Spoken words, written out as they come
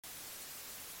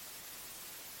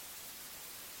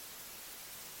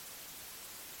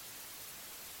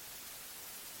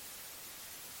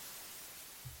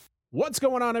What's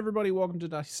going on, everybody? Welcome to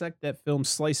Dissect That Film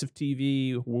Slice of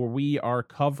TV, where we are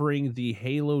covering the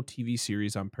Halo TV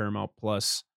series on Paramount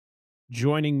Plus.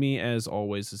 Joining me, as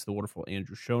always, is the wonderful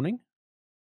Andrew Schoening.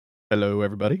 Hello,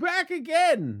 everybody. Back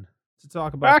again to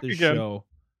talk about Back this again. show.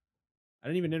 I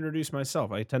didn't even introduce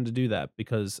myself. I tend to do that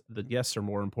because the guests are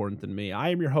more important than me. I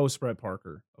am your host, Brett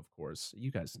Parker, of course.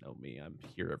 You guys know me. I'm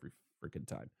here every freaking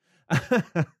time.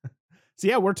 So,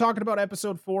 yeah, we're talking about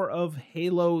episode 4 of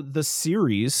Halo, the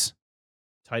series,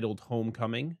 titled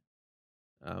Homecoming.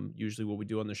 Usually what we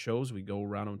do on the show is we go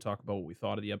around and talk about what we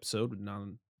thought of the episode with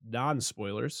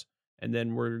non-spoilers, and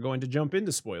then we're going to jump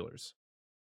into spoilers.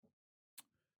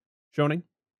 Shoning,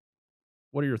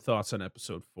 what are your thoughts on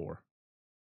episode 4?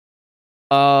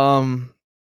 Um,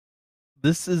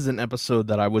 this is an episode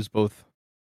that I was both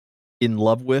in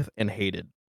love with and hated.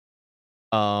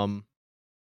 Um,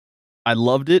 I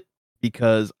loved it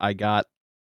because I got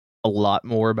a lot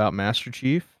more about Master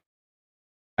Chief.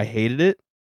 I hated it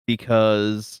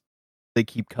because they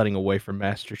keep cutting away from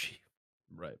Master Chief.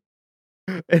 Right.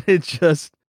 And it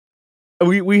just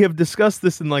we have discussed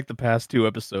this in like the past 2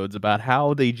 episodes about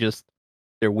how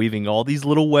they're weaving all these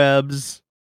little webs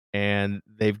and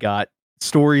they've got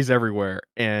stories everywhere,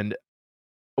 and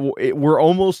we're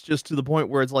almost just to the point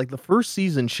where it's like the first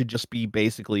season should just be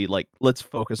basically like, let's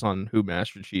focus on who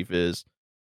Master Chief is.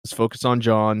 Let's focus on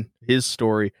John, his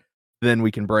story, then we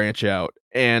can branch out.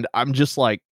 And I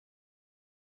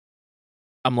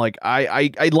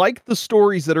like the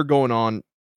stories that are going on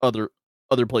other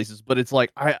places, but it's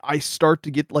like I start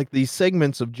to get like these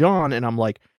segments of John and I'm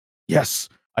like, yes,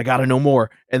 I gotta know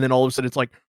more. And then all of a sudden it's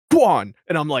like, Quan,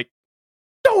 and I'm like,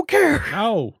 don't care.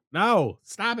 No,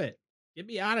 stop it. Get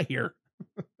me out of here.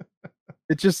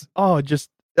 It just I'm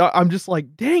just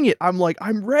like, dang it. I'm like,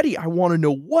 I'm ready. I want to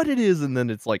know what it is. And then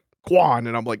it's like Quan,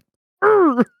 and I'm like,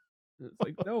 "Urgh." It's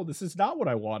like, no, this is not what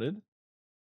I wanted,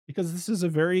 because this is a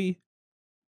very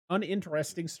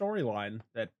uninteresting storyline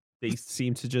that they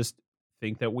seem to just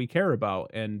think that we care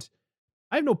about. And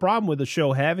I have no problem with the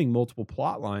show having multiple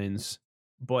plot lines,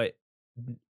 but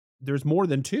there's more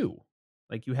than two.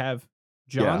 Like, you have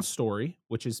Yeah. John's story,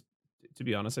 which is, to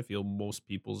be honest, I feel most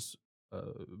people's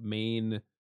main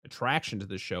attraction to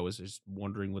the show is just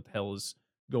wondering what the hell is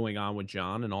going on with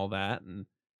John and all that. And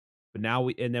but now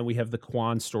then we have the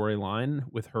Quan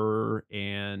storyline with her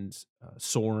and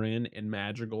Soren and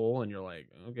Madrigal, and you're like,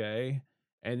 okay.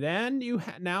 And then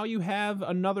now you have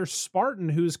another Spartan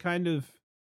who's kind of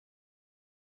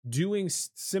doing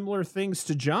similar things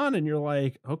to John, and you're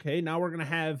like, okay, now we're gonna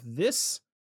have this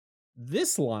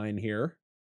line here.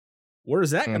 Where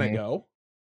is that gonna Mhm. go?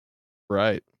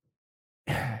 Right.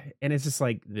 And it's just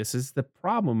like, this is the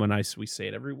problem, and we say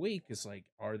it every week. Is like,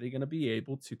 are they gonna be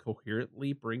able to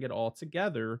coherently bring it all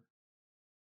together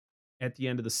at the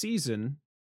end of the season?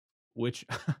 Which,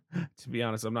 to be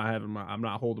honest, I'm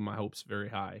not holding my hopes very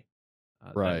high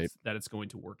Right. that it's going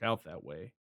to work out that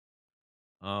way.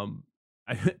 Um,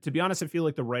 to be honest, I feel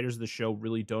like the writers of the show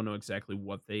really don't know exactly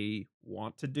what they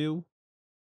want to do,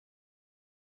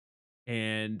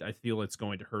 and I feel it's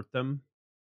going to hurt them.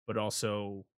 But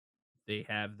also, they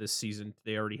have this season.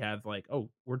 They already have, like, oh,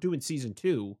 we're doing season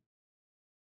 2,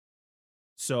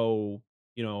 so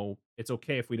it's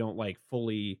okay if we don't like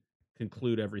fully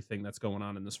conclude everything that's going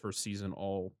on in this first season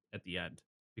all at the end,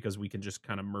 because we can just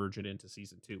kind of merge it into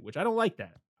season 2, which I don't like.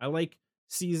 That I like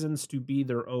seasons to be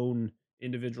their own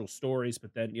individual stories,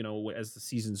 but then as the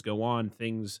seasons go on,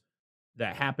 things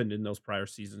that happened in those prior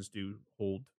seasons do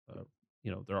hold,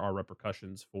 there are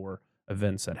repercussions for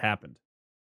events that happened.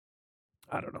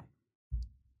 I don't know.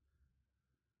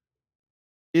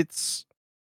 It's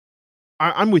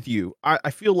I'm with you.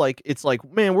 I feel like it's like,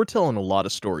 man, we're telling a lot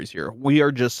of stories here. We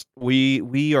are just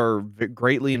we are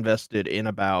greatly invested in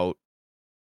about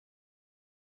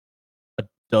a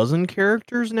dozen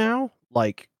characters now.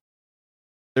 Like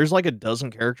there's like a dozen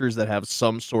characters that have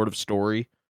some sort of story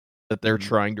that they're Mhm.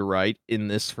 trying to write in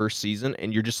this first season,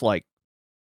 and you're just like,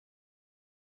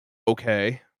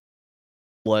 okay,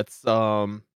 let's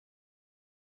um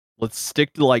let's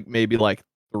stick to like maybe like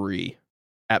 3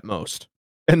 at most.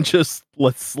 And just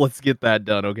let's get that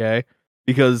done, okay?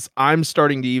 Because I'm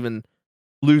starting to even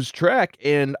lose track,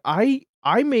 and I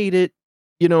made it,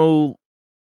 you know,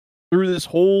 through this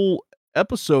whole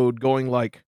episode going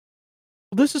like,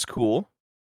 well, this is cool,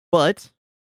 but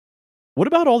what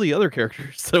about all the other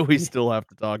characters that we still have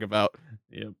to talk about?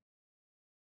 Yeah.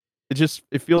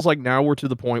 It feels like now we're to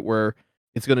the point where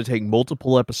it's going to take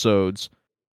multiple episodes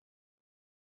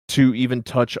to even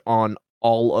touch on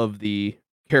all of the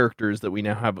characters that we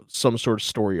now have some sort of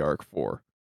story arc for.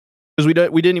 Because we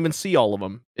didn't even see all of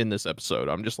them in this episode.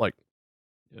 I'm just like,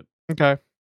 Yep. okay.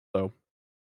 So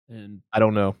And I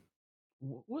don't know.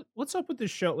 what's up with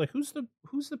this show? Like, who's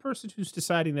the person who's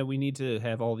deciding that we need to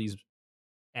have all these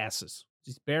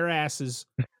bare asses,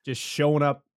 just showing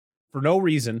up for no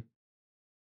reason?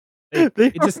 Like, They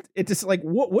are. it just like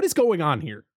what is going on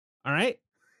here? All right.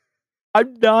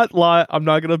 I'm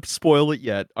not gonna spoil it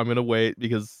yet. I'm gonna wait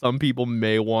because some people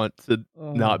may want to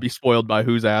not Oh, be spoiled by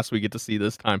whose ass we get to see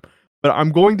this time. But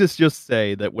I'm going to just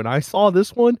say that when I saw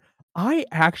this one, I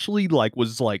actually,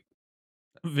 was like,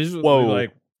 visually, "Whoa."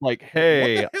 like, Like, what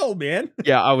 "Hey." the hell, man?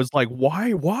 Yeah, I was like,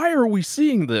 "Why are we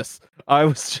seeing this?" I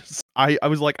was just I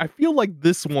was like, "I feel like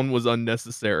this one was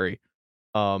unnecessary."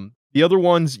 The other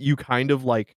ones you kind of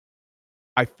like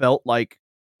I felt like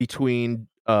between,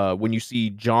 when you see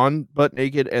John butt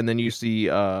naked and then you see,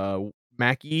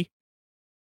 Mackie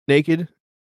naked,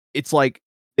 it's like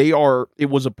it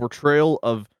was a portrayal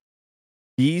of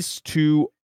these 2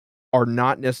 are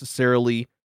not necessarily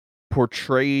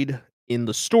portrayed in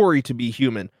the story to be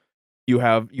human. You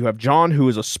have John who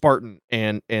is a Spartan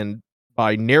and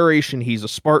by narration he's a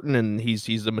Spartan and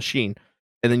he's a machine.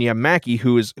 And then you have Mackie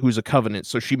who's a Covenant,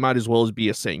 so she might as well as be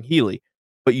a Sangheili.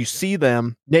 But you see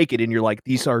them naked and you're like,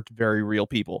 these are very real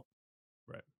people.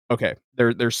 Right. Okay.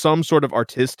 There's some sort of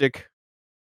artistic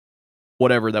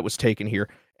whatever that was taken here.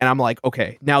 And I'm like,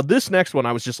 okay, now this next one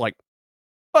I was just like,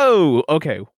 oh,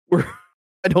 okay. We're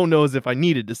I don't know as if I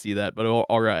needed to see that, but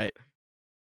all right.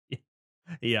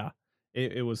 Yeah.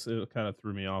 It kind of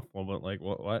threw me off a little bit. Like,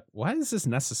 what? Why is this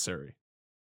necessary?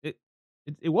 It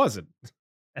it wasn't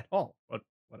at all. But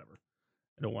whatever.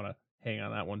 I don't want to hang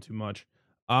on that one too much.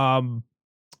 Um,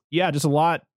 yeah, just a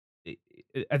lot.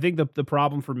 I think the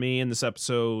problem for me in this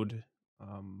episode,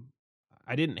 um,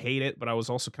 I didn't hate it, but I was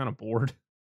also kind of bored.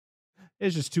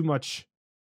 It's just too much.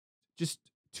 Just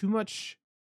too much.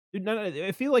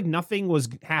 I feel like nothing was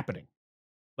happening.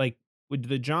 Like with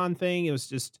the John thing, it was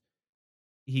just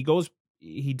he goes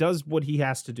he does what he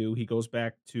has to do. He goes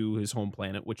back to his home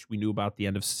planet, which we knew about the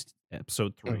end of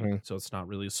episode 3, Mhm. so it's not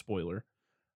really a spoiler.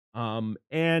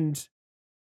 And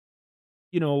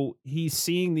he's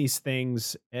seeing these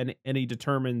things and he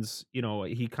determines,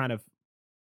 he kind of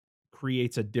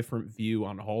creates a different view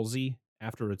on Halsey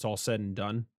after it's all said and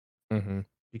done Mhm.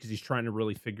 because he's trying to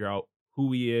really figure out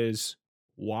who he is,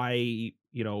 why,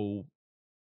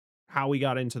 how he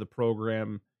got into the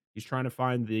program. He's trying to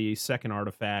find the second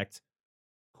artifact.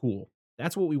 Cool.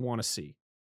 That's what we want to see.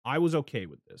 I was okay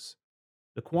with this.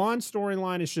 The Quan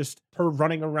storyline is just her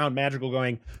running around Madrigal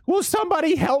going, "Will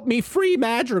somebody help me free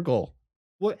Madrigal?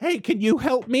 Well, hey, can you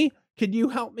help me? Can you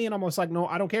help me?" And I'm almost like, "No,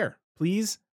 I don't care.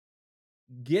 Please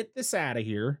get this out of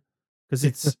here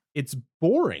because it's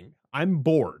boring. I'm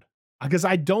bored because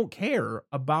I don't care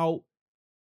about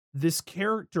this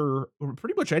character or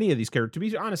pretty much any of these characters. To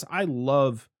be honest, I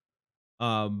love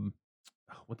um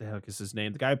what the heck is his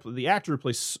name? The actor who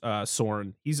plays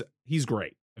Soren. He's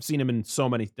great. I've seen him in so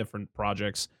many different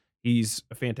projects. He's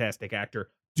a fantastic actor.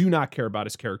 Do not care about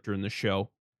his character in this show.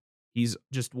 He's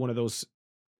just one of those.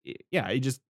 Yeah, he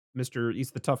just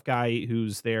He's the tough guy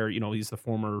who's there. He's the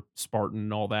former Spartan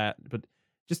and all that. But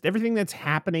just everything that's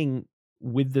happening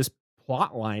with this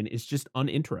plot line is just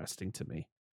uninteresting to me.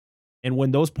 And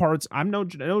when those parts, I'm no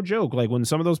joke. Like when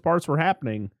some of those parts were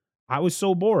happening, I was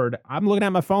so bored. I'm looking at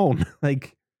my phone.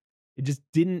 Like it just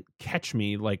didn't catch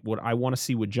me like what I want to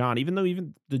see with John, even though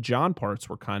even the John parts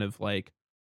were kind of like,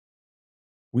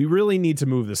 we really need to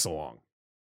move this along.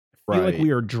 I feel like Right.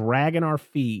 we are dragging our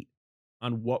feet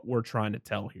on what we're trying to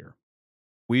tell here.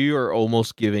 We are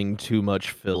almost giving too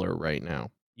much filler right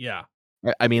now. Yeah.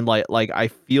 I mean, I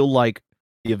feel like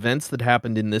the events that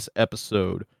happened in this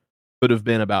episode could have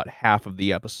been about half of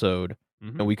the episode,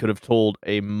 Hmm. and we could have told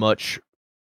a much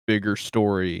bigger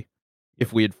story Yep.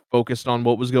 if we had focused on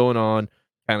what was going on,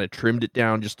 kinda trimmed it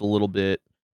down just a little bit,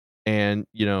 and,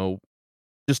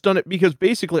 just done it because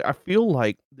basically I feel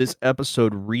like this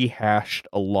episode rehashed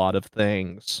a lot of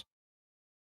things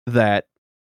that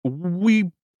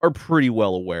we are pretty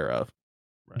well aware of.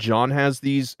 Right. John has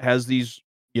these,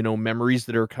 memories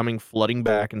that are coming flooding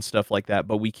back and stuff like that,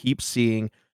 but we keep seeing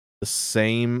the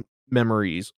same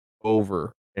memories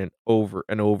over and over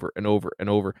and over and over and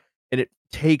over. And it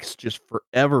takes just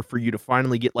forever for you to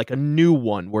finally get like a new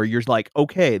one where you're like,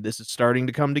 okay, this is starting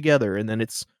to come together. And then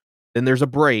there's a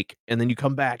break and then you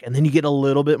come back and then you get a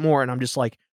little bit more. And I'm just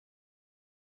like,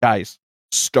 guys,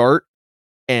 start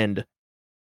and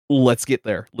let's get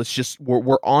there.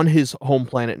 We're on his home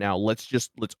planet now. Let's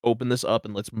open this up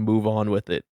and let's move on with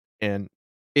it. And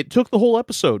it took the whole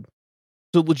episode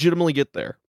to legitimately get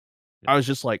there. Yep. I was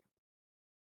just like,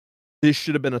 this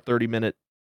should have been a 30-minute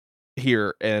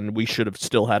here, and we should have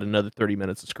still had another 30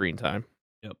 minutes of screen time.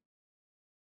 Yep.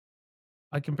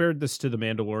 I compared this to The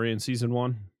Mandalorian season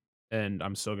 1, and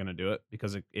I'm still gonna do it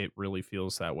because it really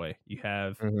feels that way.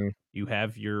 Mhm. You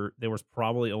have your there was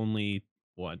probably only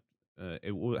what,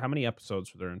 how many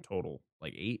episodes were there in total?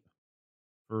 Like 8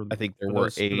 I think there for were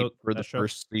those 8 for for the that show?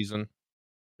 first season.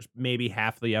 Maybe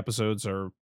half the episodes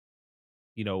are,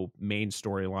 main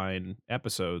storyline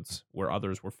episodes where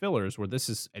others were fillers, where this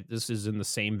is in the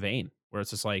same vein, where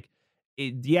it's just like,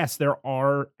 yes, there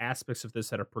are aspects of this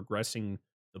that are progressing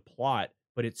the plot,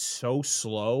 but it's so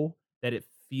slow that it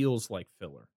feels like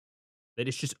filler. That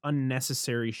it's just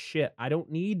unnecessary shit. I don't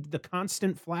need the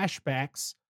constant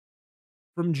flashbacks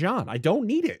from John. I don't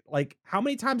need it. Like, how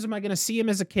many times am I gonna see him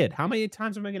as a kid? How many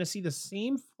times am I gonna see the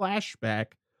same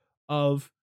flashback of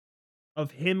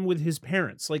him with his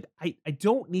parents? Like, I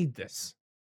don't need this.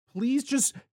 Please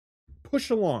just push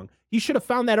along. He should have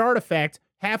found that artifact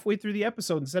halfway through the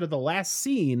episode instead of the last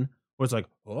scene where it's like,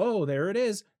 "Oh, there it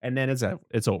is," and then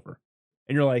it's over.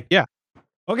 And you're like, Yeah.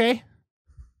 "Okay."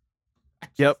 I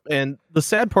Yep, just and the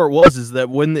sad part was is that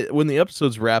when the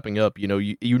episode's wrapping up, you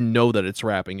know that it's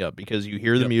wrapping up because you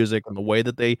hear the Yep, music and the way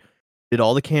that they did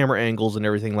all the camera angles and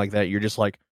everything like that. You're just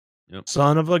like, yep,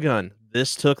 "Son of a gun,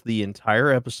 this took the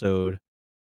entire episode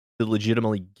to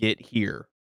legitimately get here."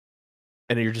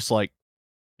 And you're just like,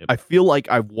 yep, I feel like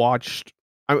kinda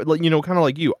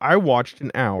like you, I watched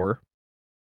an hour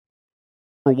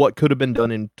for what could have been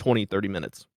done in 20, 30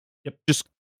 minutes. yep. Just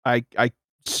I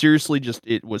seriously just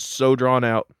it was so drawn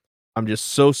out. I'm just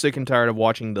so sick and tired of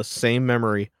watching the same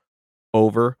memory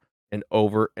over and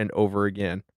over and over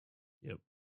again. Yep.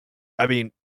 I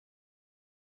mean,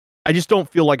 I just don't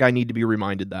feel like I need to be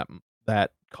reminded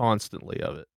that constantly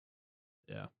of it.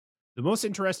 Yeah. The most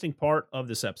interesting part of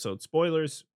this episode,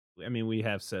 spoilers. I mean, we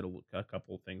have said a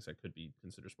couple of things that could be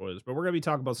considered spoilers, but we're going to be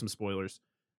talking about some spoilers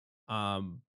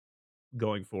um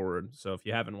going forward. So if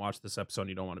you haven't watched this episode and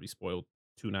you don't want to be spoiled,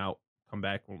 tune out, come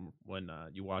back when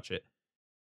you watch it.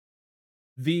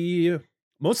 The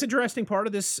most interesting part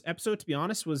of this episode, to be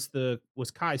honest, was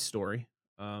Kai's story.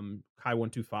 Kai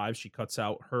 125, she cuts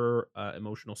out her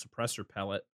emotional suppressor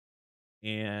pellet,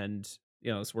 and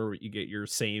it's where you get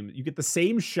the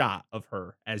same shot of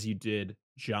her as you did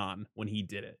John when he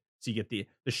did it. So you get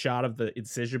the shot of the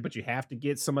incision, but you have to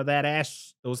get some of that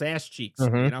those ass cheeks.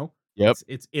 Mhm. Yep.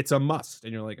 It's a must,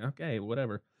 and you're like, okay,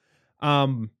 whatever.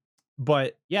 Um,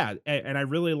 but yeah, and I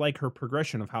really like her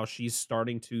progression of how she's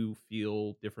starting to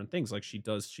feel different things. Like she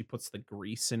puts the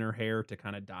grease in her hair to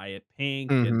kind of dye it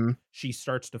pink, and Mhm. she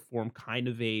starts to form kind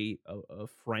of a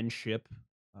friendship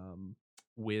um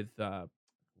with why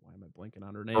am I blanking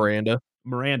on her name? Miranda.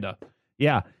 Miranda.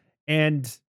 Yeah.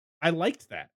 And I liked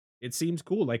that. It seems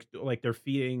cool. Like they're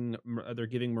giving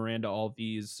Miranda all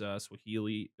these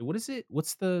Swahili. What is it?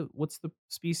 What's the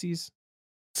species?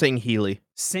 Sing Healy.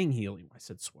 Singheili. I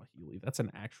said Swahili. That's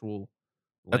an actual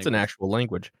That's an language. actual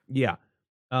language. Yeah.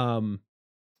 Um,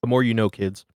 The more you know,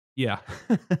 kids. yeah.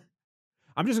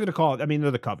 I'm just gonna call it, I mean,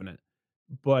 they're the Covenant.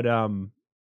 But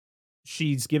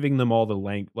she's giving them all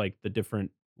like the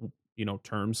different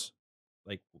terms,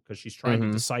 like because she's trying to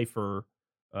Mhm. decipher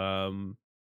um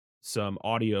some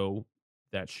audio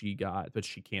that she got, but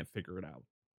she can't figure it out.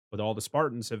 But all the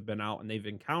Spartans have been out and they've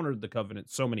encountered the Covenant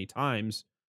so many times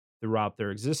throughout their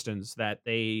existence that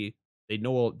they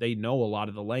know a lot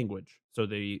of the language. So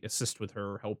they assist with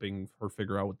her, helping her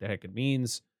figure out what the heck it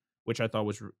means, which I thought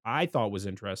was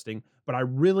interesting. But I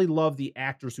really love the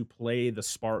actors who play the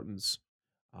Spartans.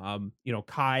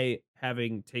 Kai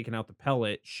having taken out the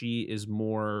pellet, she's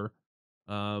more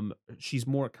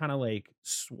kind of like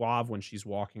suave when she's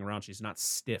walking around. She's not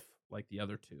stiff like the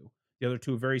other two. The other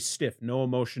two are very stiff, no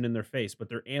emotion in their face, but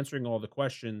they're answering all the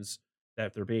questions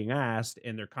that they're being asked,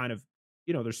 and they're kind of,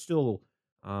 they're still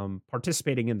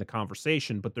participating in the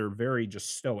conversation, but they're very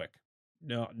just stoic.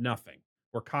 No, nothing.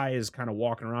 Where Kai is kind of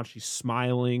walking around, she's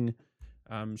smiling,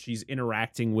 she's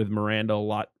interacting with Miranda a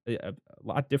lot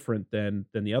different than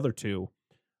the other two.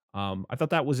 I thought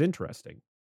that was interesting.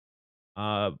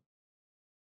 Uh,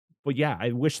 but yeah,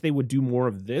 I wish they would do more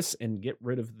of this and get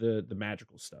rid of the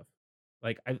magical stuff.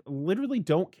 Like, I literally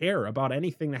don't care about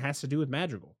anything that has to do with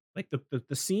magical. Like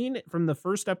the scene from the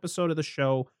first episode of the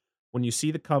show when you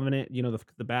see the Covenant,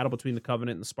 the battle between the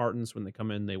Covenant and the Spartans when they come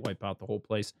in, they wipe out the whole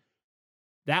place.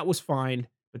 That was fine,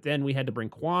 but then we had to bring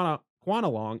Quan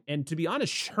along, and to be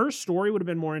honest, her story would have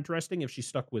been more interesting if she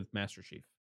stuck with Master Chief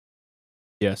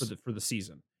Yes. for the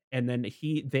season. And then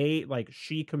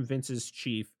she convinces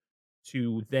Chief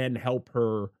to then help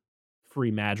her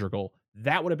free Madrigal.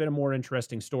 That would have been a more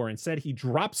interesting story. Instead, he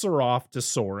drops her off to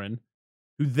Soren,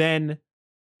 who then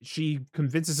she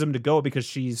convinces him to go because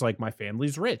she's like, my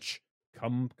family's rich.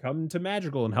 Come to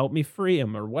Madrigal and help me free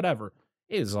him or whatever.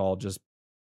 is all just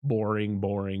boring,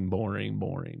 boring, boring,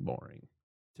 boring, boring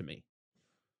to me.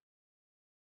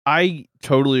 I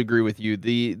totally agree with you.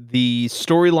 The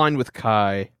storyline with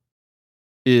Kai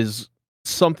is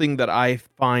something that I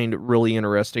find really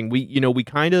interesting. We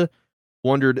kind of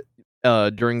wondered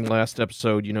during the last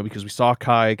episode, because we saw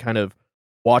Kai kind of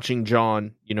watching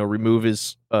John, remove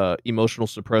his emotional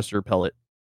suppressor pellet,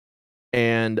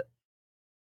 and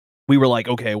we were like,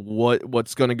 okay,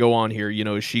 what's going to go on here?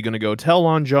 Is she going to go tell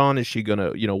on John? Is she going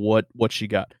to, what she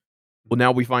got? Well,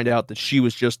 now we find out that she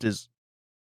was just as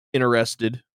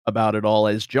interested about it all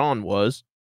as John was.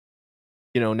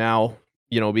 Now,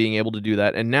 being able to do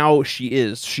that, and now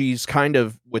she's kind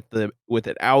of with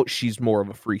it out, she's more of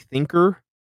a free thinker.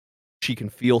 She can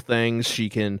feel things, she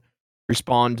can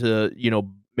respond to,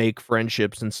 make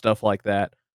friendships and stuff like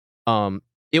that. Um,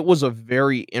 it was a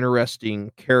very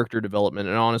interesting character development,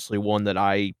 and honestly one that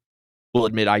I will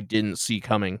admit I didn't see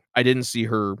coming. I didn't see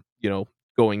her,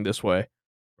 going this way.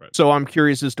 Right. So I'm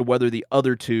curious as to whether the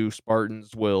other 2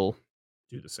 Spartans will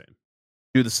Do the same.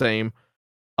 do the same.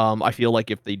 I feel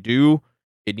like if they do,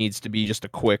 it needs to be just a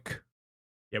quick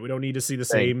Yeah, we don't need to see the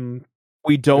thing. same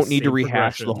We don't need to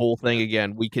rehash the progression. whole thing Yeah.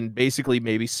 again. We can basically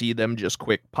maybe see them just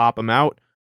quick pop them out,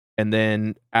 and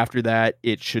then after that,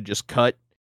 it should just cut,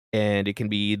 and it can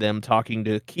be them talking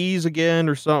to Keys again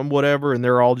or something, whatever, and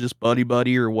they're all just buddy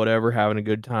buddy or whatever, having a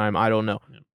good time. I don't know.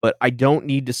 Yeah. But I don't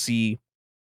need to see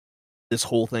this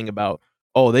whole thing about,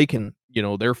 oh, they can,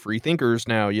 they're free thinkers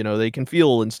now, they can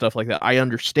feel and stuff like that. I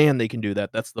understand they can do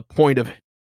that. That's the point of it.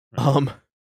 Right.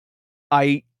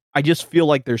 I I just feel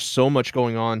like there's so much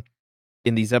going on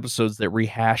in these episodes that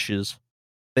rehashes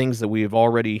things that we have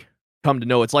already come to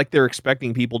know. It's like they're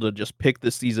expecting people to just pick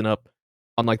this season up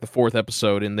on like the 4th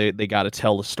episode and they got to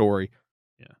tell the story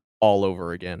Yeah. all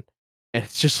over again. And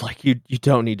it's just like you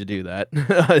don't need to do that.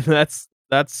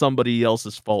 That's somebody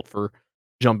else's fault for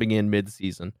jumping in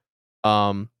mid-season.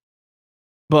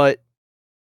 But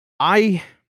I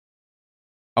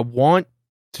want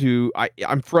to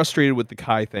I'm frustrated with the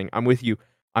Kai thing. I'm with you.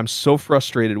 I'm so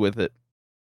frustrated with it.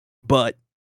 But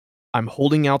I'm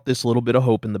holding out this little bit of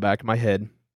hope in the back of my head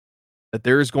that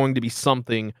there is going to be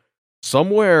something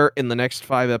somewhere in the next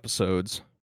 5 episodes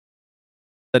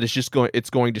that is just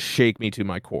going to shake me to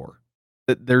my core.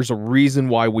 That there's a reason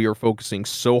why we are focusing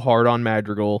so hard on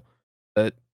Madrigal,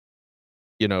 that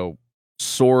you know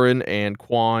Soren and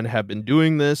Quan have been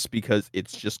doing this because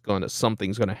it's just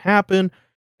something's gonna happen,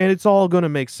 and it's all gonna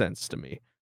make sense to me.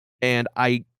 And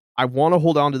I want to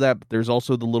hold on to that, but there's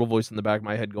also the little voice in the back of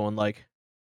my head going like,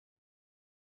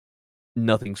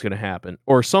 nothing's gonna happen,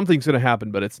 or something's gonna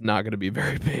happen, but it's not gonna be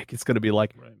very big. It's gonna be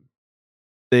like Right.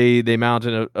 they mount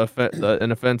an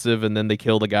offensive, and then they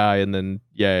kill the guy, and then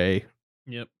yay,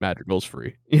 Yep. Madrigal's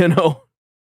free.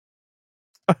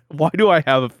 Why do I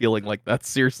have a feeling like that's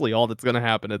seriously all that's gonna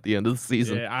happen at the end of the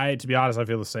season? Yeah, to be honest, I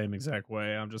feel the same exact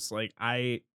way. I'm just like,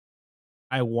 I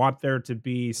want there to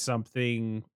be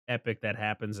something epic that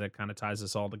happens that kind of ties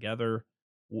us all together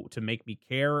to make me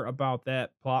care about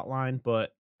that plot line,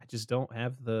 but I just don't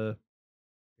have the.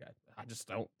 I just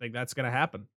don't think that's gonna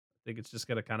happen. I think it's just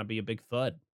gonna kind of be a big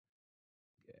thud.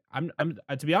 I'm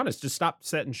to be honest, just stop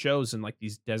setting shows in like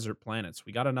these desert planets.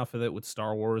 We got enough of it with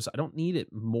Star Wars. I don't need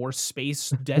it more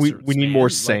space We deserts, need more man.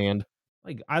 sand.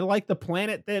 Like I like the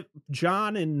planet that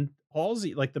John and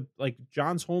Halsey, like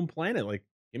John's home planet. Like,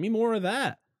 give me more of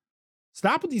that.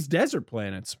 Stop with these desert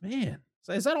planets, man.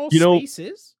 Is that all You know, space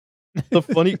is? the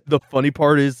funny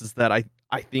part is that I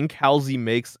think Halsey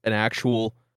makes an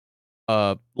actual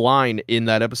line in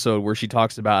that episode where she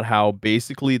talks about how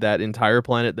basically that entire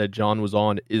planet that John was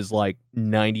on is like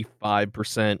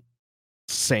 95%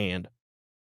 sand.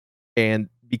 And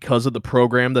because of the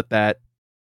program that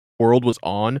world was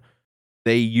on,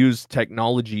 they used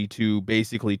technology to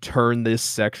basically turn this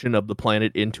section of the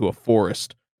planet into a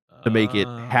forest to make it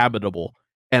Of habitable.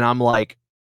 And I'm like,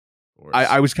 course.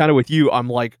 I was kind of with you. I'm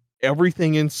like,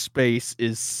 everything in space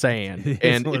is sand. It's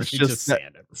And it's literally just just that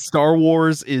sand everywhere. Star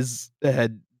Wars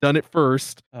had done it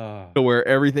first, Uh, to where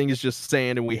everything is just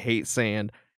sand and we hate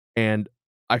sand. And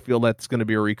I feel that's going to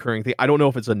be a recurring thing. I don't know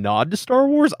if it's a nod to Star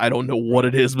Wars. I don't know what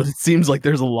right. it is, but it seems like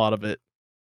there's a lot of it.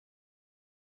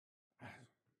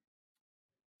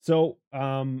 So,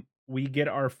 we get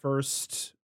our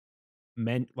first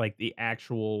like the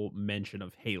actual mention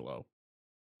of Halo,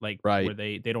 like Right. where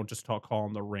they don't just call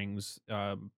them the rings.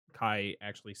 Kai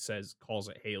actually calls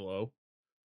it Halo.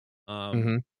 Um,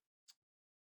 Mhm.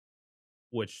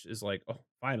 which is like, oh,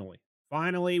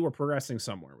 finally, we're progressing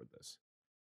somewhere with this.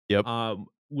 Yep.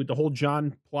 With the whole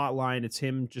John plot line, it's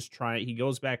him just trying. He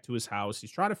goes back to his house.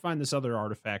 He's trying to find this other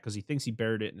artifact because he thinks he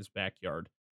buried it in his backyard.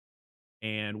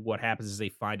 And what happens is they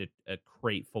find a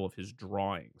crate full of his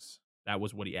drawings. That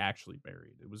was what he actually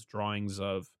buried. It was drawings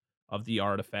of the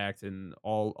artifact and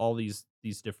all these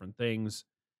different things.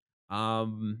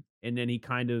 And then he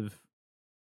kind of,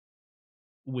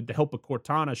 with the help of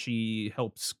Cortana, she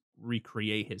helps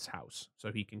recreate his house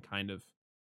so he can kind of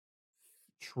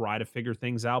try to figure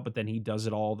things out, but then he does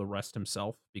it all the rest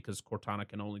himself because Cortana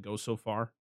can only go so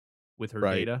far with her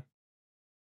Right. data.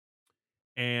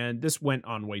 And this went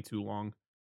on way too long.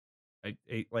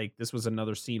 Like this was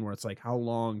another scene where it's like, how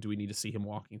long do we need to see him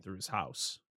walking through his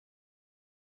house?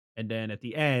 And then at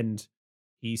the end,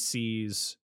 he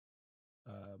sees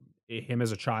him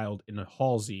as a child in a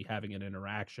Halsey having an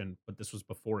interaction, but this was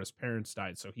before his parents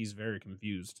died, so he's very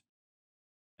confused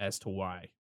as to why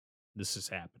this is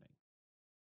happening.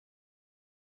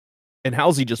 And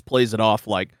Halsey just plays it off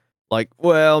like,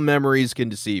 well, memories can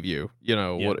deceive you. You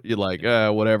know, Yeah, what you're like, yeah,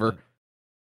 whatever. yeah,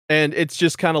 And it's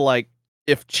just kind of like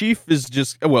if Chief is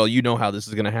just well, you know how this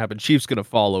is gonna happen. Chief's gonna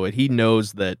follow it. He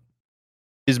knows that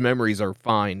his memories are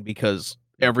fine because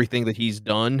yep, everything that he's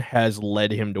done has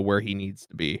led him to where he needs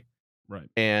to be. right,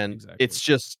 And exactly. it's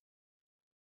just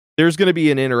there's gonna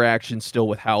be an interaction still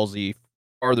with Halsey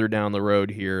farther down the road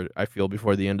here, I feel,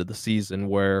 before the end of the season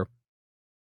where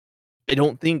I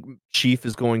don't think Chief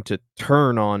is going to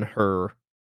turn on her,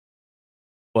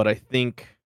 but I think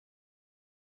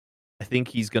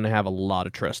he's gonna have a lot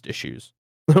of trust issues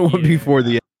before Yeah,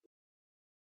 the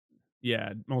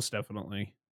yeah, most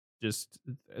definitely. Just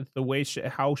the way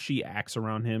how she acts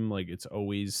around him, like it's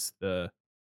always the,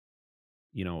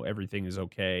 everything is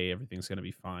okay, everything's gonna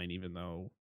be fine, even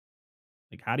though,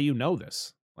 like, how do you know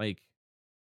this? Like,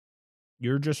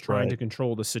 you're just trying Right. to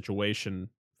control the situation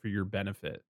for your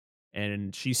benefit.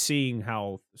 And she's seeing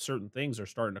how certain things are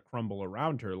starting to crumble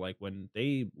around her. Like when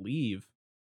they leave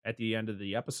at the end of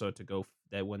the episode to go,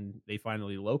 that when they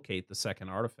finally locate the second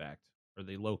artifact, or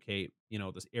they locate,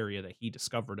 this area that he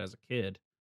discovered as a kid,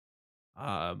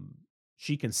 um,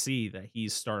 she can see that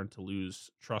he's starting to lose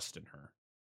trust in her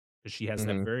because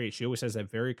Mhm. she always has that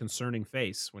very concerning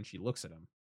face when she looks at him.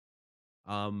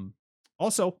 Um,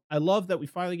 Also, I love that we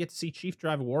finally get to see Chief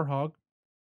drive a Warhog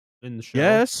in the show.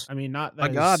 Yes. I mean, not My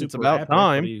that it's god, it's super about epic, but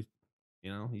time.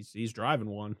 he's driving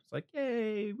one. It's like,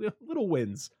 yay, little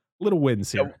wins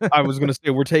Yeah, here. I was gonna say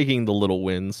we're taking the little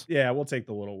wins. Yeah, we'll take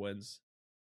the little wins.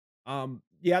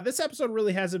 Yeah, this episode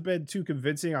really hasn't been too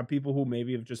convincing on people who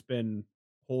maybe have just been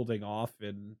holding off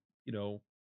and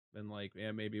been like,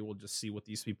 yeah, maybe we'll just see what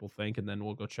these people think and then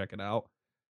we'll go check it out.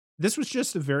 This was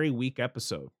just a very weak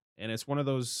episode, and it's one of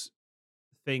those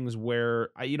things where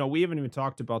we haven't even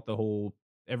talked about the whole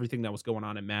everything that was going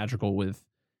on in Magical with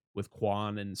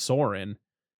Quan and Soren,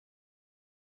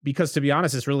 because to be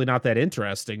honest, it's really not that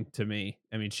interesting to me.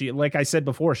 I mean, she, like I said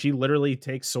before, she literally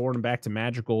takes Soren back to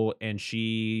Magical and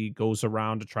she goes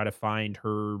around to try to find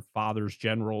her father's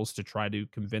generals to try to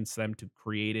convince them to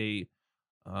create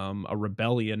a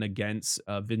rebellion against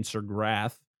Vincent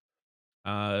Grath,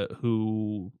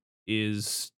 who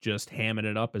is just hamming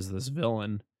it up as this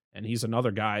villain. And he's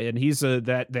another guy, and he's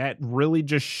that really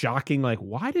just shocking. Like,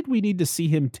 why did we need to see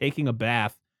him taking a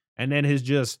bath, and then his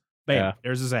just bam, Yeah.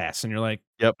 there's his ass, and you're like,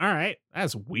 Yep. all right,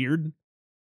 that's weird.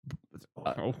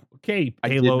 Uh, Oh, okay, I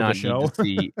did Halo the not need to show.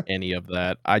 see any of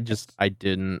that. I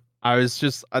didn't. I was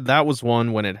just that was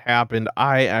one when it happened,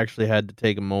 I actually had to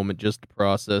take a moment just to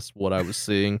process what I was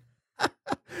seeing. This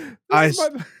I is s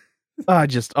my I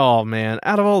just oh, man,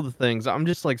 out of all the things, I'm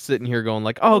just, like, sitting here going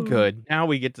like, "Oh, good, now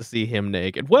we get to see him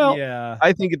naked." Well, yeah,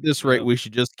 I think at this rate, yep, we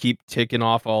should just keep ticking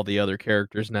off all the other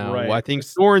characters now. I right. think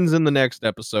Soren's in the next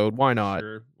episode, why not?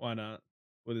 Sure, why not?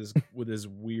 With his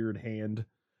weird hand.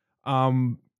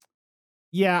 Um,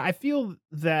 Yeah, I feel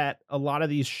that a lot of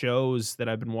these shows that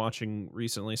I've been watching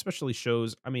recently, especially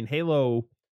shows, I mean, Halo,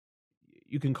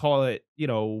 you can call it,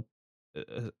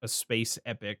 a space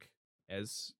epic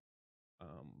as,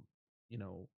 um, you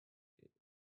know,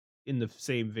 in the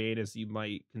same vein as you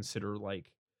might consider like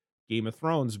Game of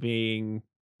Thrones being,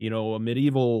 a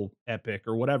medieval epic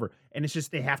or whatever. And it's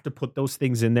just they have to put those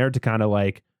things in there to kind of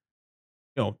like,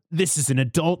 this is an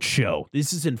adult show.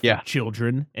 This isn't for Yeah,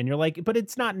 children. And you're like, but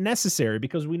it's not necessary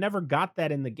because we never got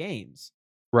that in the games.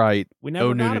 right. We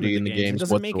No never got him in nudity the in the games. It games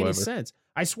doesn't make any whatsoever. sense.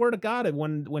 I swear to God,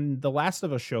 when the Last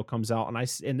of Us show comes out and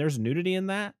and there's nudity in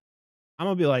that, I'm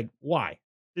gonna be like, why?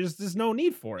 There's no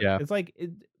need for it. Yeah. It's like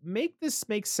make this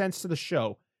make sense to the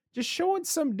show. Just showing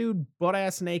some dude butt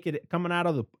ass naked coming out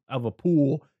of a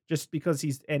pool just because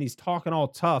he's talking all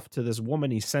tough to this woman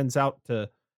he sends out to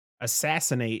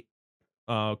assassinate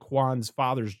Kwan's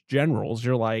father's generals.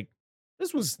 You're like,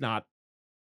 this was not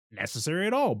necessary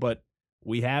at all, but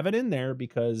we have it in there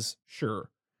because sure.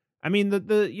 I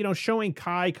mean, showing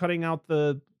Kai cutting out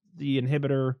the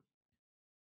inhibitor,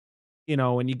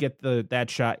 and you get that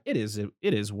shot. It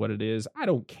is what it is. I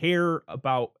don't care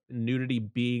about nudity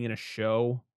being in a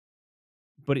show,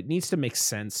 but it needs to make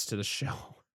sense to the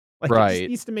show. Like, it just Right.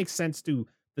 needs to make sense to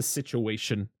the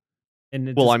situation, and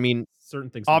it Well, just I mean, certain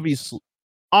things don't make obviously sense.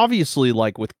 obviously,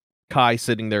 like, with Kai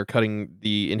sitting there cutting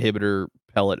the inhibitor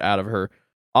pellet out of her,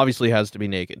 obviously has to be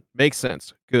naked. Makes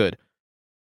sense. Good.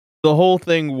 The whole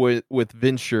thing with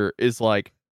Vinsher is,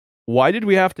 like, why did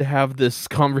we have to have this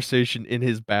conversation in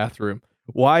his bathroom?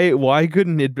 Why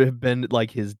couldn't it have been,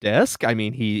 like, his desk? I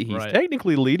mean, he's Right.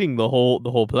 technically leading the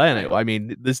whole planet. I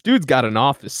mean, this dude's got an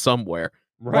office somewhere.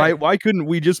 Why Right. why couldn't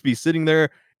we just be sitting there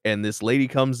and this lady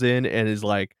comes in and is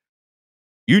like,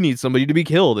 "You need somebody to be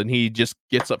killed," and he just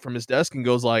gets up from his desk and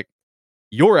goes like,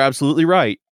 "You're absolutely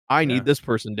right. I Yeah. need this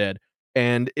person dead."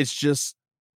 And it's just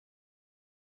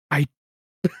I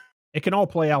It can all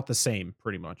play out the same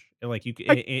pretty much. Like, you c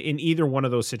I in either one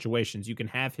of those situations, you can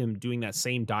have him doing that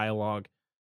same dialogue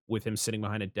with him sitting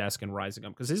behind a desk and rising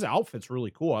up because his outfit's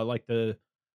really cool. I like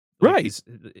right,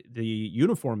 the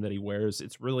uniform that he wears.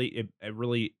 It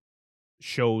really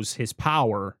shows his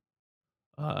power,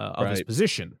 of his right.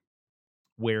 position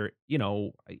where,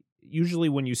 usually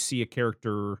when you see a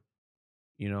character,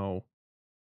 you know,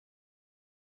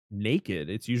 naked,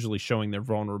 it's usually showing their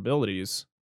vulnerabilities,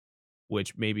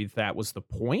 which maybe that was the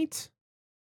point?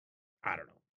 I don't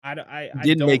know. I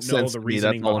Didn't make don't know sense the to me,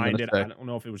 that's reasoning all I'm gonna behind it. say. I don't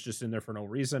know if it was just in there for no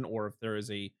reason or if there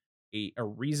is a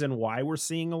reason why we're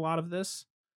seeing a lot of this.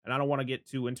 And I don't want to get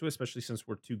too into it, especially since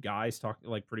we're two guys talking,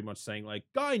 like, pretty much saying like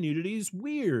guy nudity is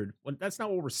weird. When that's not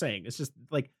what we're saying. It's just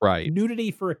like Right. nudity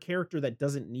for a character that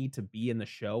doesn't need to be in the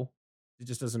show. It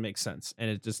just doesn't make sense, and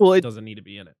it just Well, doesn't need to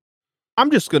be in it. I'm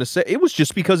just gonna say it was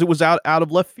just because it was out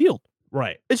of left field.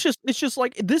 Right. It's just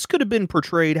like this could have been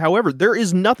portrayed however, there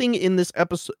is nothing in this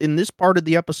episode in this part of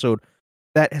the episode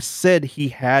that has said he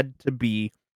had to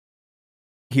be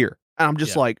here. And I'm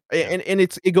just Yeah. like Yeah. and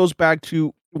it goes back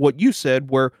to what you said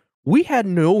where we had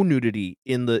no nudity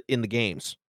in the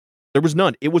games. There was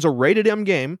none. It was a rated M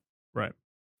game, Right.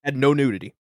 had no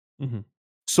nudity. Hmm.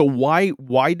 So why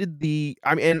did the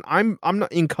I mean, and I'm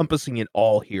not encompassing it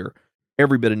all here,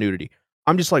 every bit of nudity.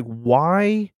 I'm just like,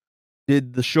 why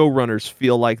did the showrunners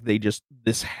feel like they just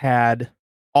this had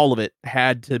all of it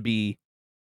had to be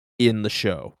in the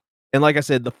show? And like I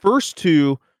said, the first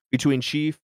 2 between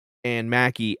Chief and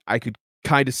Mackie, I could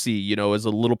kinda see, as a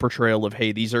little portrayal of,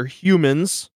 "Hey, these are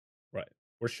humans. Right.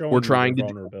 We're We're showing you their trying to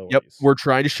d Yep, vulnerabilities. we're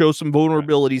trying to show some Right.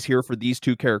 vulnerabilities here for these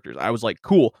 2 characters." I was like,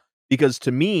 "Cool," because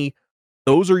to me,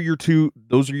 those are your 2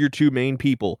 main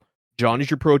people. John Yeah. is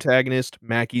your protagonist,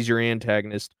 Mackie's your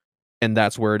antagonist, and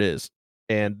that's where it is.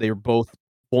 Yeah. And they're both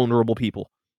vulnerable people.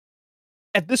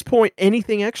 At this point,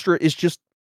 anything extra is just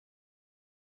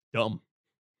Dumb.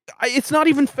 it's not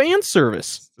even fan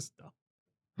service. It's just dumb.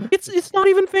 It's not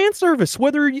even fan service,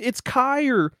 whether it's Kai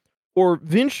or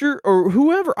Vinsher or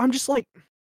whoever. I'm just like,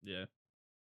 Yeah.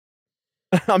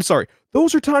 I'm sorry.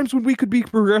 Those are times when we could be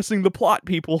progressing the plot,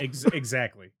 people.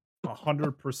 Exactly.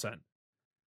 100%.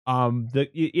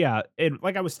 Yeah, and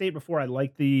like I was stating before, I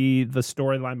like the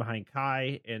storyline behind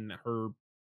Kai and her,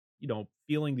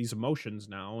 feeling these emotions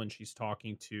now, and she's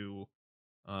talking to,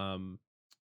 um,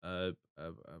 uh,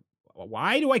 uh, uh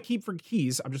why do I keep for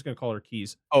Keys? I'm just gonna call her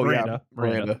Keys. Oh, yeah, Miranda,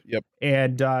 Miranda, yep,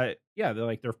 and yeah,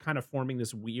 they're kind of forming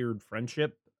this weird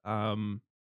friendship.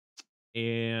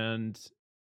 And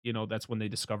that's when they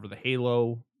discover the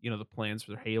Halo, the plans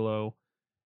for the Halo.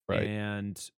 right,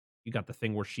 And you got the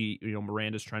thing where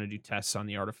Miranda's trying to do tests on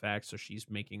the artifact, so she's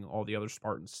making all the other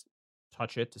Spartans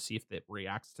touch it to see if it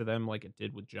reacts to them like it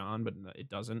did with John, but it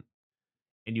doesn't.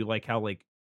 And you like how, like,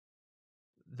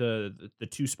 the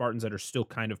two Spartans that are still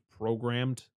kind of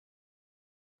programmed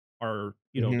are,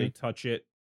 they mhm. touch it,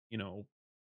 you know,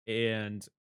 and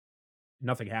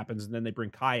nothing happens, and then they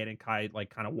bring Kai in, and Kai,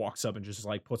 like, kinda walks up and just,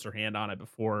 like, puts her hand on it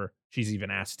before she's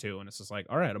even asked to, and it's just like,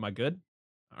 "Alright, am I good?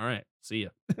 Alright, see ya."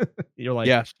 You're like,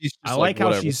 Yeah, she's I just like, like how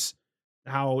 "Whatever."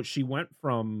 how she went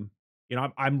from,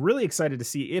 I'm really excited to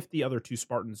see if the other 2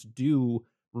 Spartans do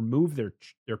remove their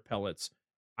pellets.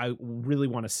 I really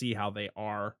wanna see how they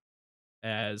are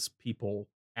as people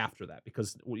after that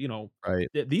because, Right.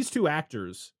 these 2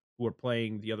 actors who are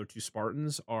playing the other 2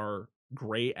 Spartans are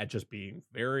great at just being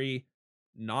very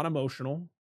non-emotional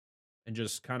and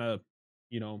just kinda,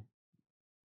 you know,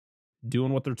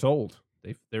 doing what they're told.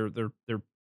 Their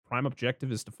prime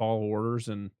objective is to follow orders,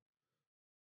 and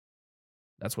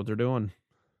that's what they're doing.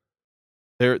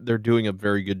 They're doing a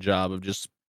very good job of just,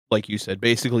 like you said,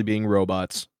 basically being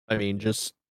robots. I mean, Yeah.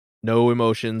 just no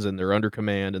emotions, and they're under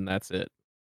command, and that's it.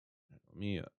 Let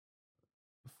me,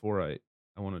 before I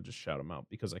want to just shout them out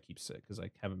because I keep sick because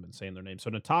I haven't been saying their names. So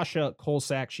Natasha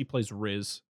Kolsak, she plays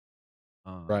Riz.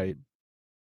 Right. Um,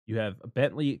 you have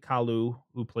Bentley Kalu,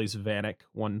 who plays Vanek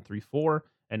 134,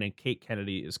 and then Kate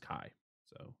Kennedy is Kai.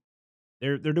 So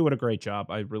they're doing a great job.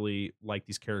 I really like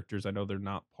these characters. I know they're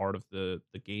not part of the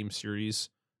game series,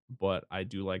 but I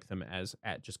do like them as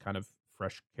at just kind of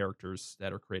fresh characters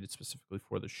that are created specifically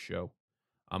for the show.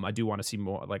 I do want to see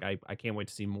more. Like I can't wait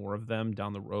to see more of them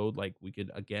down the road. Like we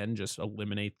could again just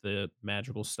eliminate the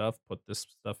magical stuff, put this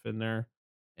stuff in there,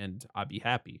 and I'd be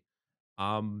happy.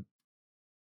 Um,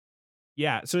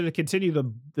 yeah. So to continue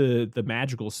the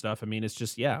magical stuff, I mean, it's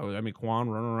just yeah. I mean, Kwan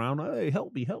running around, hey,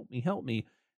 help me, help me, help me,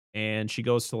 and she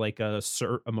goes to like a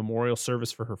memorial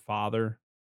service for her father,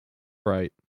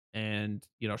 Right. and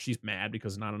she's mad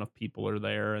because not enough people are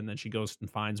there, and then she goes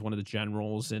and finds one of the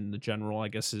generals, and the general I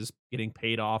guess is getting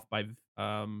paid off by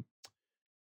Vanek,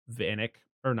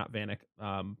 or not Vanek,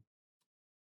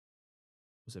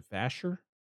 was it Vasher?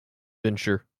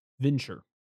 Fincher. Vincher.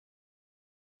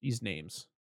 These names.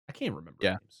 I can't remember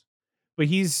Yeah. names. But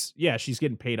she's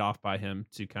getting paid off by him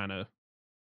to kind of,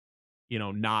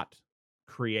 not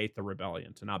create the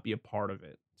rebellion, to not be a part of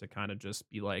it, to kind of just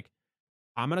be like,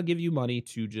 I'm going to give you money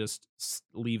to just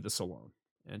leave this alone.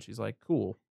 And she's like,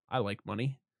 cool. I like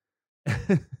money.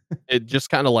 It just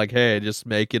kinda like, "Hey, just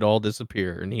make it all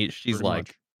disappear," and she's Pretty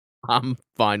like, much. "I'm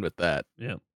fine with that."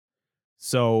 Yeah.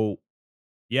 So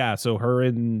yeah, so her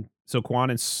and so Quan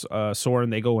and Soren,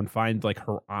 they go and find like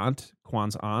her aunt,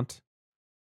 Quan's aunt.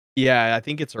 Yeah, I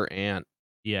think it's her aunt.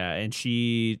 Yeah, and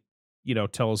she,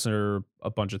 tells her a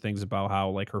bunch of things about how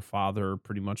like her father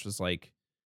pretty much was like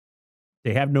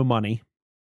they have no money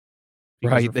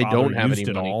because her Right, they father don't have any used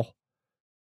it money. all.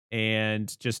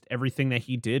 And just everything that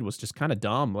he did was just kind of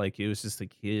dumb. Like it was just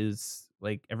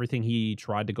like everything he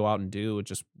tried to go out and do, it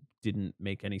just didn't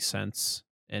make any sense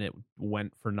and it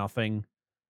went for nothing.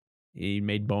 He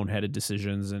made boneheaded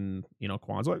decisions, and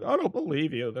Kwan's like, I don't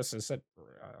believe you. This is it.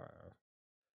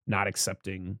 Not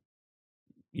accepting,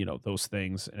 those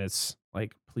things. And it's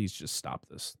like, please just stop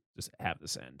this. Just have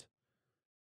this end.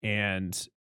 And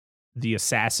the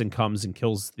assassin comes and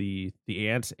kills the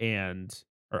aunt and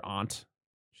or aunt,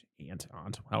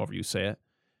 however you say it.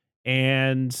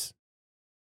 And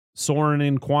Soren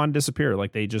and Quan disappear.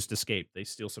 Like they just escape. They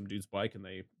steal some dude's bike and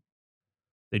they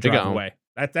They drive got away.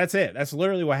 That's it. That's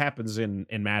literally what happens in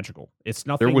Magical. It's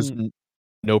there was nothing.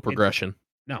 no It's progression.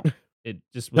 no. It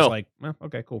just was No. like, well,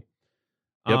 okay, cool.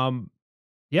 Yep. Um,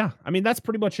 yeah, I mean that's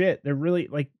pretty much it. They're really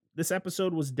like this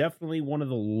episode was definitely one of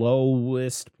the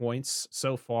lowest points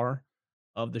so far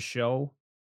of the show.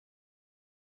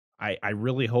 I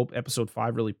really hope episode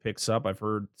 5 really picks up. I've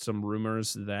heard some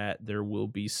rumors that there will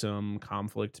be some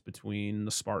conflict between the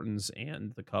Spartans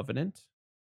and the Covenant.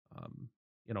 Um,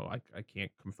 I can't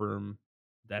confirm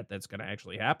that that's going to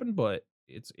actually happen, but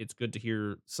it's good to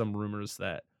hear some rumors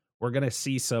that we're going to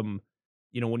see some,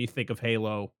 when you think of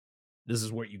Halo, this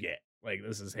is what you get. Like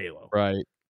this is Halo. Right.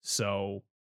 So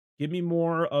give me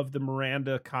more of the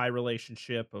Miranda Kai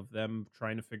relationship of them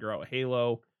trying to figure out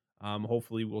Halo.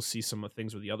 Hopefully we'll see some of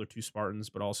things with the other two Spartans,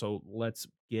 but also let's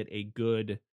get a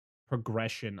good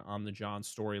progression on the John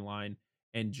storyline,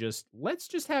 and let's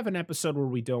just have an episode where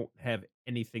we don't have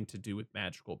anything to do with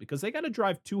magical because they got to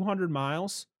drive 200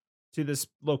 miles to this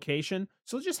location.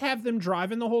 So just have them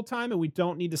driving the whole time, and we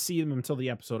don't need to see them until the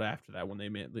episode after that when they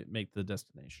make the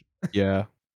destination. Yeah.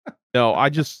 No, I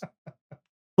just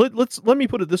let me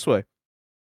put it this way.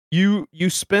 You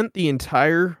spent the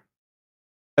entire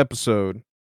episode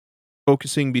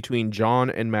focusing between John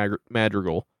and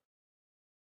Madrigal.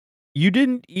 You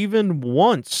didn't even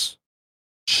once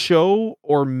show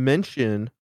or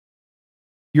mention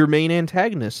your main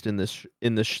antagonist in this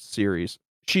series.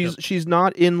 Yep. She's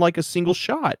not in like a single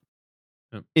shot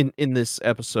Yep. in this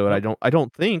episode. Nope. I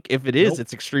don't think. If it is, Nope.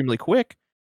 it's extremely quick.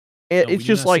 And No, it's we do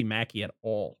just not see like, Mackie at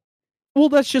all. well,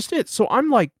 that's just it. So I'm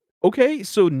like, okay,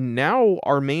 so now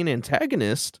our main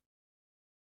antagonist,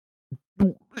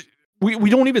 w- we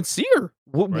don't even see her.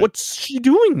 Right. What's she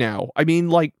doing now? I mean,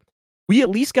 like, we at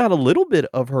least got a little bit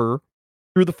of her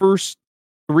through the first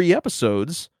 3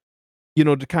 episodes,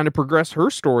 to kind of progress her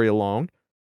story along.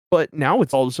 But now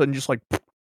it's all of a sudden just like,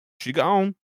 she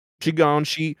gone. She gone.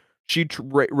 She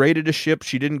raided a ship.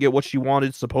 She didn't get what she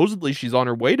wanted. Supposedly, she's on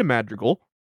her way to Madrigal.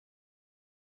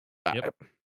 Yep.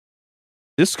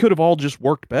 This could have all just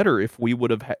worked better if we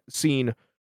would have seen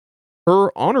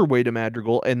her on her way to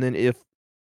Madrigal, and then if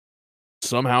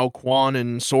somehow Quan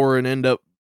and Soren end up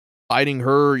fighting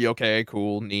her, okay,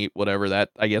 cool, neat, whatever. That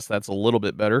I guess that's a little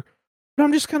bit better. But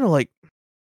I'm just kind of like,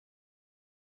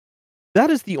 that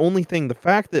is the only thing. The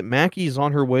fact that Mackie's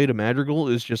on her way to Madrigal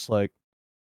is just like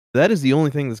that is the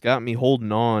only thing that's got me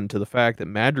holding on to the fact that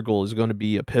Madrigal is gonna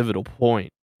be a pivotal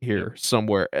point Yep. here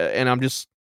somewhere, and I'm just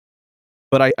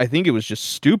but I think it was just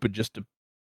stupid just to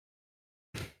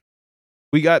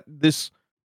we got this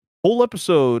whole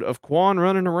episode of Quan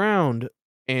running around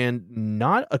and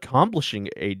not accomplishing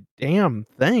a damn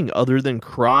thing other than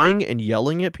crying and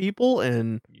yelling at people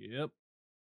and Yep.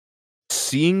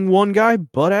 seeing one guy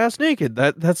butt ass naked.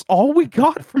 That's all we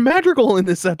got from Madrigal in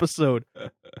this episode.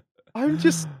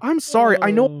 I'm sorry.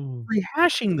 I know Oh.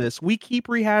 rehashing this. We keep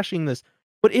rehashing this,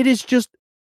 but it is just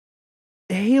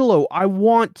Halo. I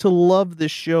want to love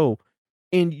this show.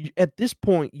 And at this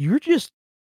point, you're just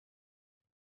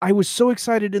I was so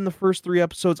excited in the first 3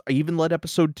 episodes. I even let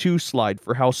episode 2 slide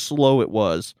for how slow it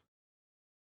was.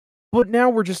 But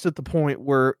now we're just at the point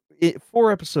where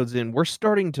 4 episodes in, we're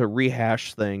starting to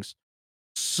rehash things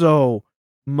so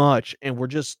much, and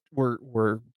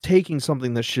we're taking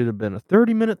something that should have been a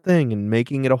 30-minute thing and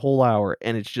making it a whole hour,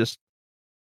 and it's just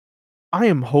I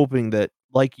am hoping that,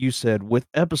 like you said, with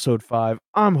episode 5,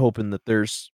 I'm hoping that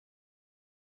there's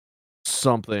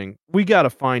something. We gotta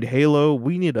find Halo.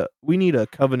 We need a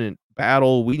Covenant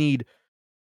battle. We need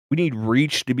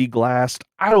Reach to be glassed.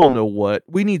 I don't know what.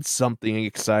 We need something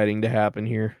exciting to happen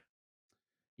here.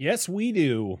 Yes, we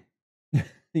do.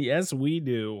 Yes, we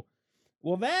do.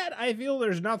 Well, that I feel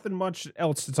there's nothing much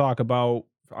else to talk about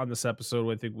on this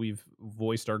episode. I think we've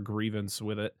voiced our grievance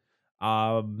with it.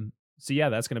 So yeah,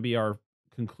 that's gonna be our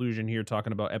conclusion here,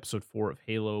 talking about episode 4 of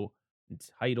Halo,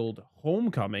 entitled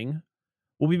Homecoming.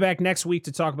 We'll be back next week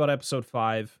to talk about episode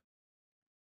 5.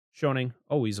 Shoning,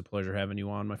 always a pleasure having you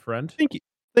on, my friend. Thank you.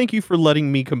 Thank you for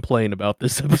letting me complain about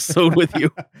this episode with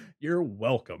you. You're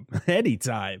welcome.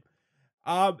 Anytime.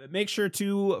 Make sure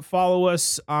to follow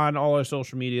us on all our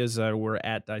social medias. We're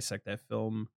at Dissect That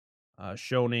Film.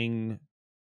 Shoning,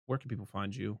 where can people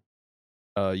find you?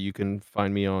 You can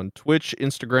find me on Twitch,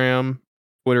 Instagram,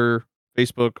 Twitter,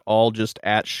 Facebook, all just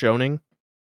at Shoning.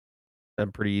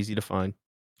 I'm pretty easy to find.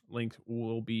 Link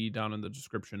will be down in the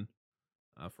description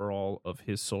for all of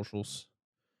his socials.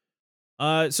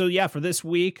 So yeah, for this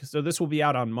week, so this will be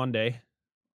out on Monday.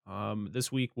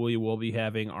 This week we will be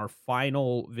having our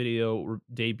final video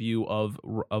debut of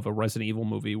a Resident Evil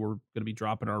movie. We're going to be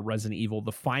dropping our Resident Evil,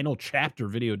 the final chapter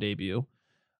video debut.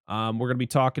 We're going to be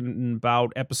talking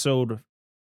about episode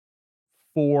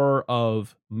 4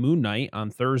 of Moon Knight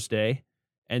on Thursday.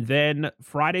 And then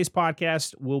Friday's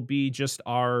podcast will be just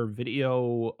our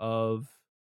video of,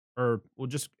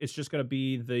 it's just going to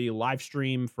be the live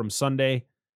stream from Sunday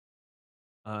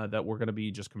that we're going to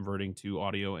be just converting to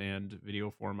audio and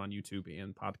video form on YouTube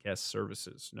and podcast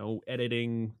services. No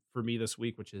editing for me this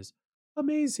week, which is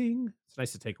amazing. It's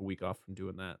nice to take a week off from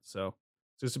doing that. So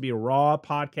this will be a raw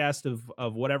podcast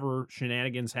of whatever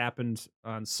shenanigans happened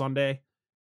on Sunday.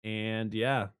 And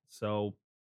yeah, so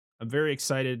I'm very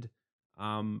excited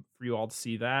for you all to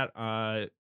see that. I'm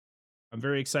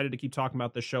very excited to keep talking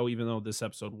about the show, even though this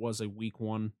episode was a weak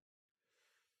one.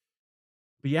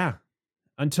 But yeah,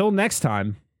 until next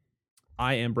time,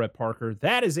 I am Brett Parker.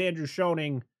 That is Andrew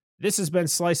Shoning. This has been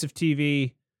Slice of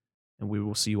TV, and we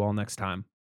will see you all next time.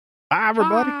 Bye,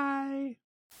 everybody. Bye.